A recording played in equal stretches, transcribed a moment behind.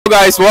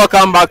Guys,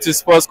 welcome back to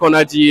Sports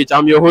Corner GH.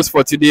 I'm your host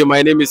for today.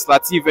 My name is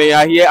Latif and you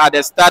are here at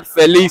the Stade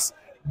Félix.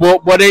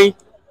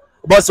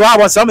 Bonsoir,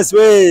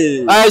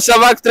 monsieur. Ça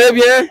va très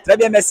bien? Très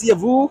bien, merci et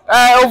vous?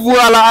 Vous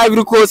à la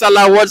Ivory Coast, à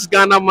la Watch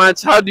Ghana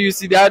match. How do you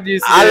see that?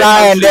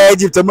 Allah and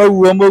Egypt,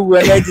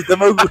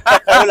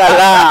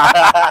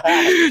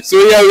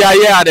 So yeah, we are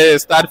here at the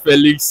Stade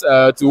Félix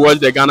to watch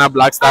the Ghana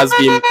Black Stars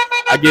game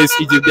against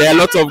Egypt. There are a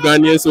lot of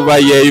Ghanaians over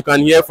here. You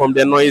can hear from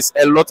the noise.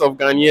 A lot of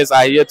Ghanaians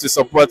are here to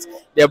support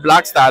the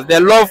Black Stars. The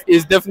love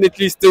is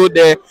definitely still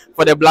there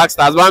for the Black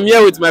Stars. But I'm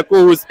here with my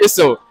co-host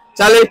Isso.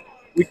 Charlie,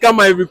 we come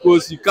Ivory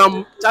Coast. You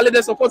come, Charlie.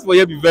 The support for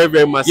here be very,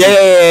 very massive.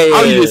 Yeah.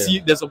 How do you see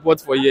the support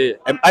for here?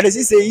 And as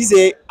he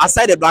say,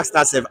 aside the Black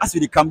Stars, as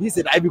we come, he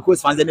said Ivory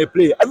Coast fans then they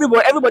play.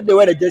 Everybody they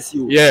wear the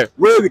jersey. Yeah.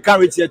 Where we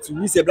can't reach here to,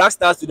 we say Black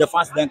Stars to the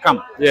fans then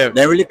come. Yeah.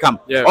 They really come.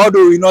 Yeah.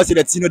 Although we know see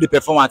the team know the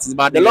performances,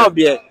 but the love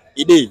there,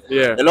 it is.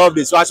 Yeah. The love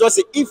there. So I should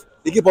say if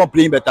they keep on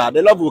playing better,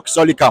 the love will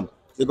surely come.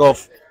 They go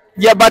off.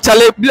 Yeah, but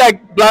Charlie, be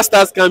like Black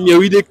Stars come here,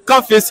 we they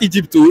can't face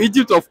Egypt too.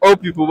 Egypt of all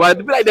people, but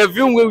be like the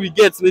film where we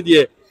get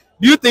there.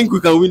 Do you think we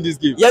can win this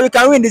game? Yeah, we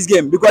can win this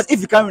game because if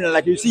you can win,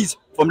 like you see it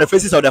from the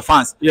faces of the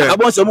fans. Yeah.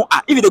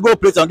 If they go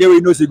play some game, we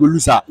know they go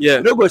lose. Yeah.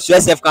 You don't go to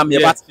SF come here,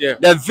 Yes, but yeah.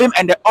 the vim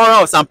and the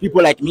aura of some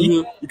people like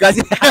me, you can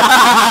see.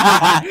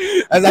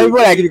 And some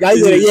people like you can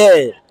say,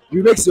 yeah,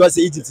 you make sure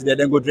say Egypt today,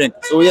 then go drink.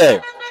 So yeah.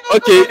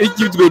 Okay,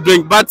 Egypt go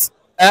drink, but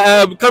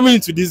coming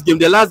into this game,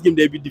 the last game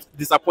they'll be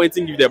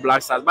disappointing with the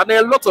Black Stars, but there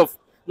are a lot of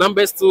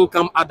numbers still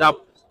come add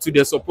up to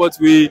the support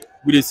we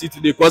see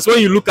today. Because when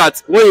you look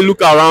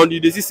around, you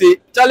they say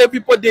Charlie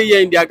people there here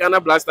in the Ghana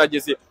Black Stars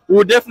just say we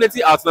will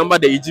definitely outnumber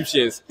the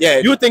Egyptians. Yeah.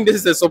 You think this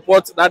is a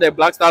support that the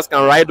Black Stars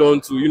can ride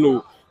on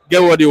to get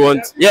what they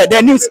want? Yeah,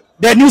 the news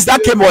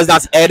that came was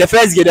that the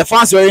first game the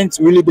fans weren't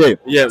really there.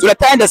 Yeah. So the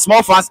time the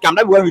small fans come,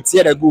 that's when we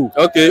tear the goal.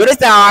 Okay. So this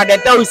time they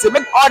tell we say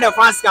make all the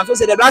fans come. So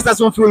say the Black Stars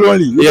won't feel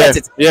lonely. You Yeah. get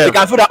it? Yeah. They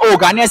can feel that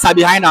Ghanaians are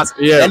behind us.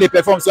 Yeah. And they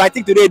perform. So I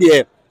think today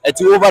they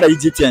to over the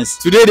Egyptians.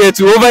 Today they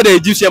to over the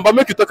Egyptians, but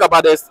make you talk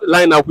about the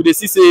lineup. We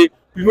see say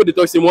people they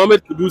talk say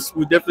Mohammed Kudus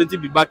will definitely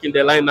be back in the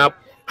lineup.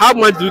 How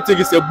much do you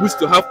think it's a boost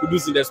to have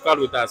Kudus in the squad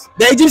with us?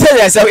 The Egyptians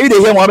themselves, if they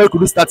hear Mohammed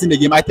Kudus starting the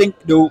game, I think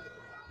they'll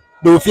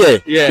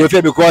fear. Yeah. They'll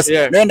fear because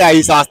knowing that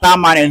he's our star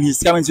man and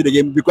he's coming to the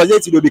game because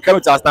they'll be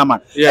coming to our star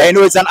man. Yeah. And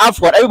it's an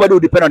AFCON, everybody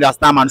will depend on their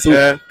star man. So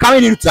Yeah.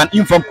 coming into an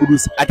informed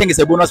Kudus, I think it's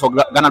a bonus for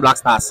Ghana Black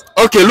Stars.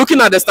 Okay, looking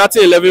at the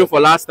starting 11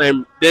 for last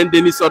time, then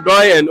Denis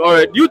Odoy and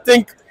Ore, do you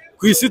think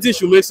Chris Hughton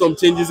should make some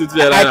changes into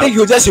the lineup? I think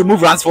he'll just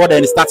remove Ransford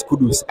and start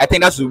Kudus. I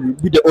think that will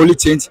be the only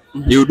change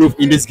he will do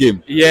in this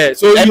game. Yeah,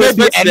 so And you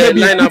maybe expect the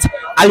lineup. put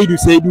Ali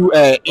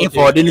Duseidu in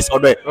for Denis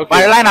Odoy. Okay.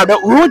 But the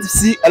lineup, we won't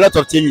see a lot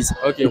of changes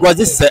because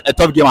this is a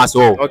tough game as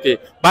well. Okay,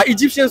 but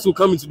Egyptians will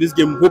come into this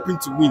game hoping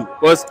to win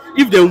because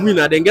if they win,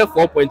 then get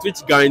 4 points,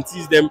 which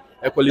guarantees them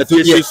a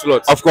qualification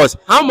slot. Of course.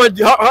 How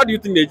do you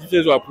think the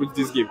Egyptians will approach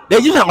this game? The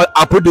Egyptians will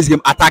approach this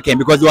game attacking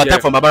because they will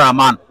attack from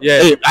Babaraman.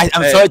 Yeah. Hey,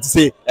 I'm sorry to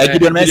say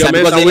Gideon Mensah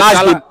because the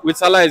last game with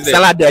Salah is there.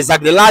 Salah there,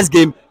 exactly. The last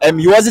game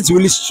he wasn't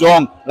really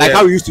strong like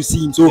how we used to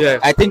see him. So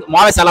I think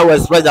Mohamed Salah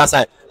was spread that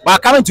side.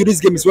 But coming to this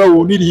game is where we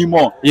will need him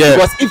more. Yeah.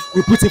 Because if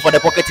we put him for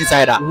the pocket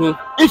insider,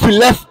 if we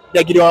left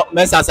the Gideon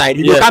Mensah side,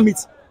 he will come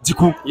meet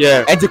Jiku.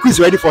 Yeah. And Jiku is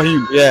ready for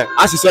him. Yeah.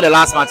 As you saw the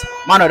last match,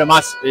 man of the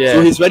match. Yeah.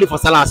 So he's ready for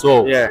Salah as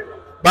well. Yeah.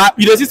 But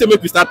you know, system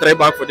make we start right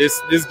back for this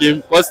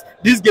game because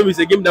this game is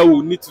a game that we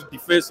will need to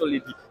defend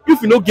solidly.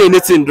 If we don't get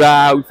anything,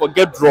 we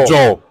forget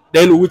draw.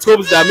 Then we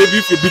hope that maybe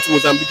if you beat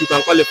Mozambique, you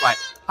can qualify.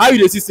 How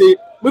you say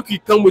make we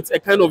come with a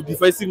kind of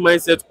defensive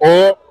mindset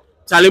or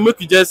challenge make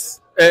we just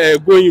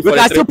go in for we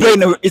can still play.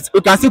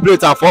 We can still play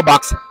with our 4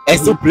 backs and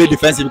still play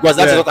defensive because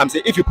that's what I'm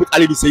saying. If you put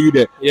Ali Duseidu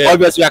there,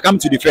 obviously we are coming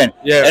to defend.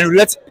 Yeah. And we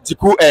let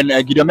Jiku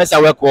and Gideon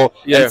Mensah work well.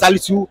 And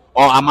Salisu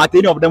or Amate,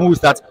 any of them who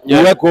start, we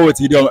work well with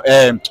Gideon,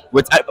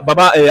 with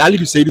Ali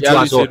Duseidu too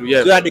as well.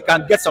 So that they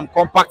can get some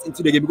compact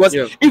into the game. Because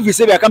if we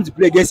say we are coming to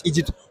play against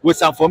Egypt with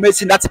some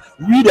formation that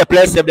we the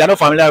players they are not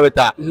familiar with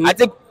that, I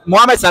think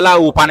Mohamed Salah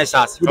will punish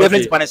us. He will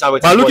definitely punish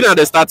us. But looking at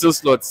the starting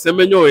slot,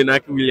 Semenyo and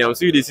Inaki Williams,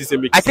 so you see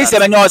Semenyo. I think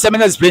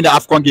Semenyo is playing the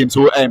AFCON game,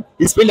 so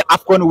he's playing the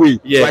AFCON way.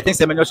 Yeah. So I think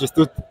Semenyo should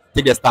still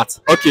take the start.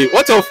 Okay,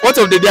 what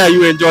of the day are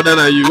you and Jordan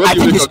are you? I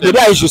think the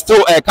day he should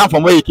still come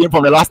from where he came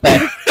from the last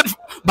time.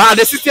 But at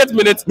the 60th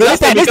minute, this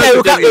time he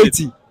come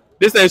 80.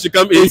 This time he should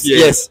come 80.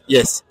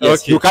 Yes.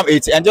 Okay. You come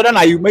 80. And Jordan,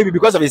 are you maybe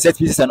because of his set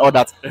pieces and all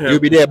that, you'll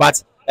be there.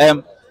 But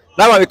that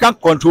one we can't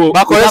control.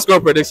 But correct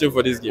score prediction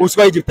for this game. We'll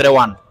score Egypt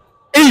 3-1.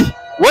 Hey,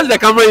 watch the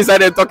camera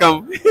inside and talk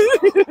him.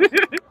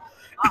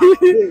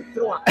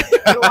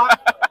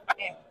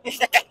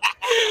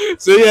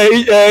 So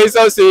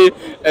Isa say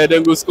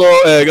then go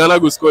score Ghana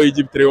go score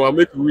Egypt 3-1.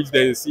 Make we reach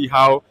there and see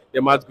how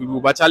the match could go.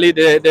 But actually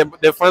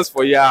the fans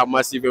for here are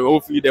massive and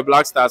hopefully the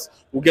Black Stars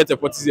will get a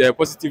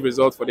positive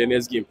result for the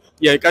next game.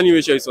 Yeah, can you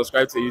make sure you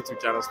subscribe to the YouTube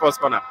channel Sports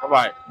Corner. Bye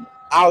bye.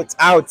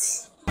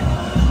 Out.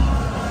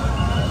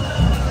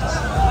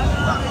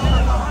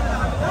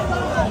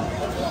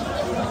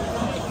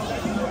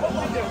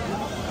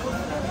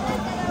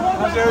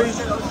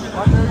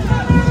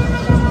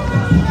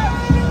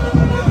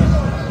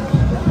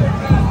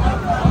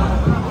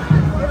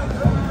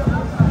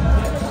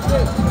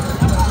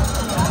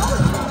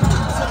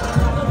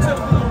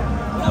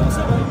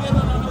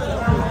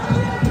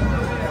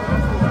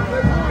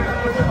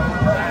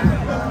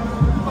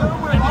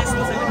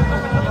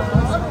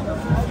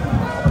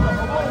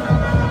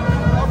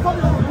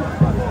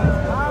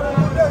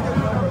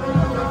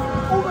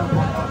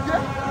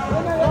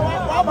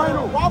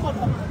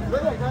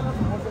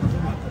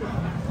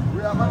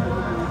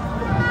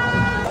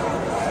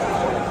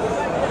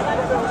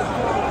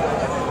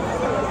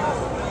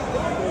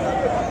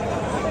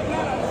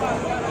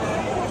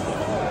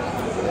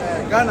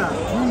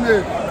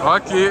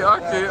 Okay.